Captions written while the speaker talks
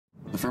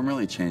The firm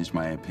really changed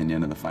my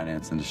opinion of the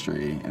finance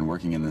industry and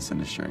working in this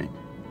industry.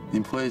 The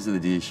employees of the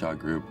D.E. Shaw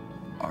Group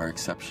are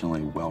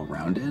exceptionally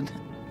well-rounded.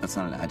 That's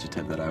not an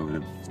adjective that I would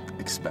have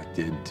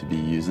expected to be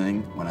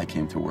using when I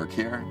came to work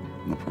here.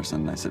 And the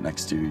person I sit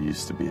next to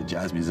used to be a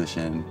jazz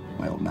musician.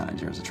 My old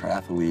manager is a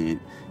triathlete.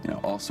 You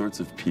know, all sorts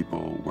of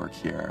people work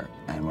here.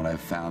 And what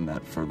I've found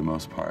that for the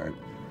most part,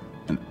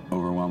 an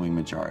overwhelming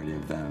majority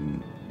of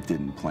them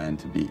didn't plan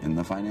to be in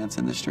the finance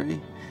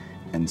industry.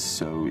 And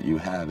so you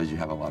have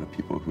a lot of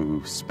people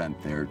who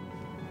spent their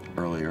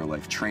earlier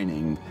life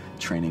training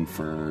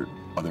for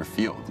other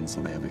fields, and so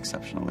they have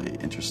exceptionally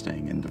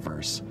interesting and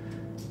diverse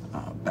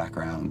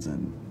backgrounds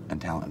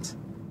and talents.